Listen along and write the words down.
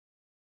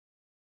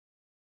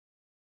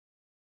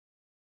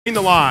The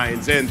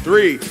lines in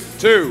 3,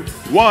 2,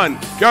 1,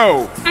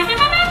 go.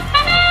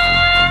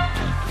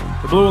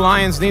 The Blue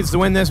Alliance needs to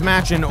win this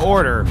match in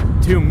order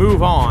to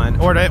move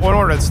on, or in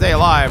order to stay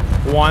alive.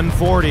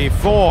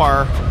 144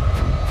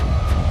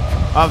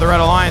 of the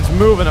Red Alliance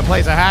moving to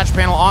place a hatch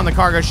panel on the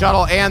cargo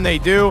shuttle, and they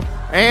do.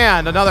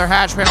 And another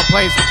hatch panel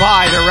placed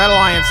by the Red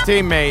Alliance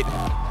teammate.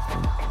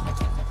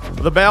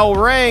 The bell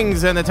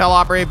rings and the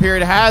teleoperated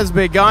period has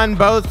begun.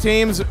 Both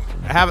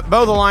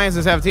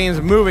alliances have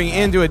teams moving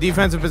into a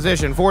defensive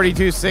position.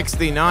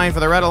 42-69 for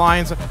the Red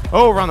Alliance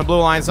over on the Blue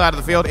Alliance side of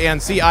the field, and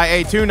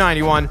CIA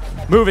 291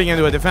 moving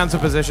into a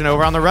defensive position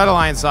over on the Red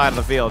Alliance side of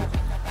the field.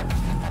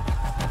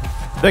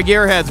 The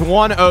Gearheads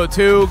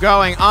 102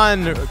 going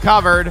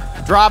uncovered,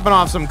 dropping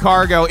off some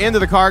cargo into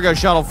the cargo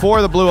shuttle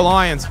for the Blue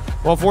Alliance,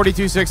 while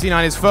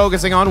 42-69 is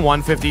focusing on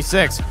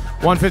 156.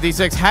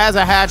 156 has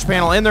a hatch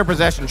panel in their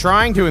possession,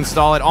 trying to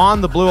install it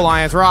on the Blue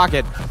Alliance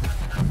rocket.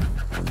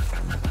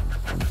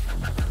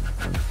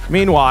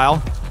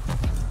 Meanwhile,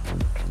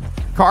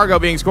 cargo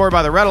being scored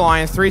by the Red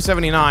Alliance,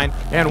 379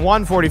 and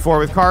 144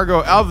 with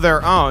cargo of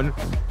their own,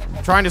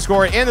 trying to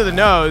score it into the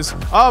nose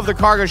of the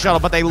cargo shuttle,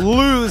 but they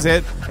lose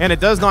it, and it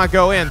does not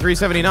go in.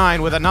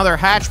 379 with another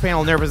hatch panel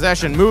in their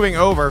possession, moving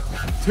over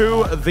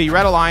to the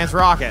Red Alliance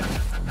rocket.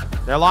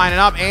 They're lining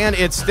up, and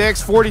it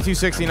sticks.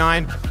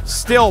 42-69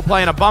 still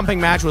playing a bumping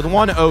match with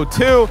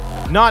 102,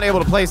 not able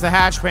to place the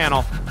hatch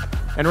panel.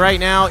 And right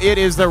now, it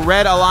is the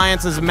Red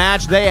Alliance's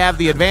match. They have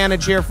the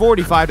advantage here,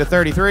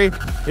 45-33.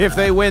 If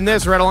they win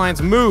this, Red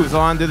Alliance moves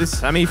on to the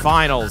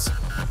semifinals.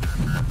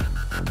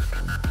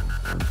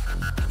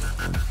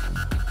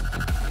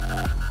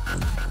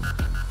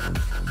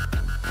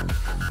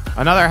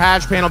 Another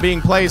hatch panel being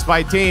placed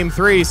by Team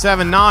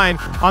 379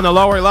 on the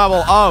lower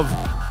level of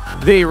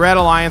the Red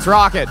Alliance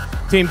rocket.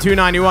 Team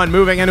 291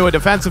 moving into a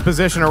defensive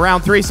position around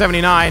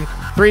 379.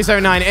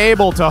 379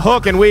 able to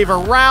hook and weave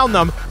around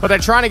them, but they're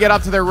trying to get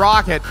up to their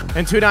rocket,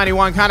 and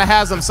 291 kind of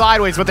has them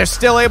sideways, but they're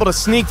still able to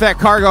sneak that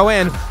cargo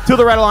in to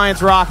the Red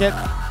Alliance rocket,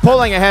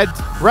 pulling ahead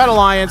Red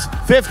Alliance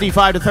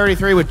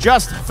 55-33 with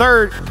just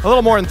a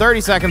little more than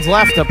 30 seconds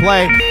left to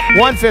play.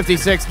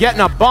 156 getting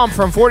a bump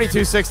from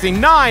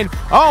 42-69,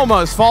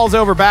 almost falls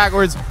over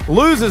backwards,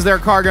 loses their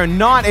cargo,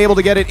 not able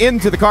to get it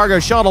into the cargo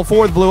shuttle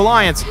for the Blue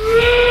Alliance.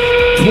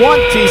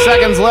 20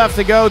 seconds left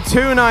to go.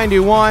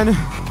 291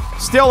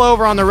 still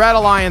over on the Red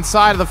Alliance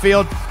side of the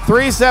field.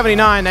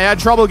 379, they had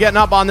trouble getting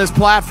up on this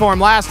platform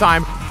last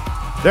time.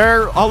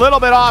 They're a little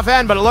bit off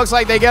end, but it looks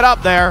like they get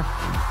up there.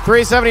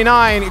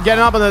 379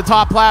 getting up on the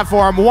top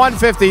platform.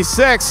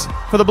 156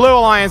 for the Blue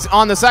Alliance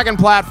on the second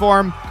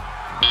platform.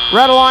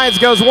 Red Alliance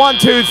goes 1,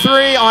 2,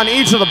 3 on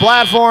each of the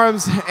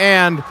platforms,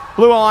 and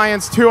Blue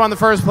Alliance 2 on the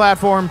first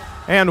platform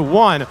and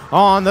 1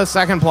 on the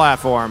second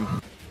platform.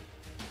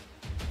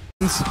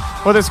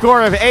 With a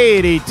score of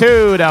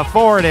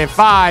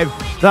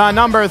 82-45, the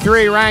number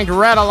 3 ranked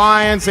Red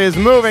Alliance is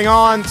moving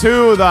on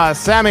to the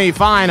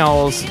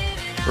semifinals.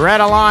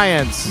 Red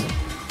Alliance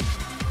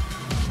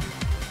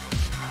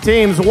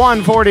teams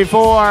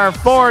 144,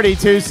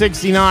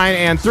 42-69,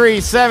 and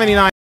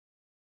 379.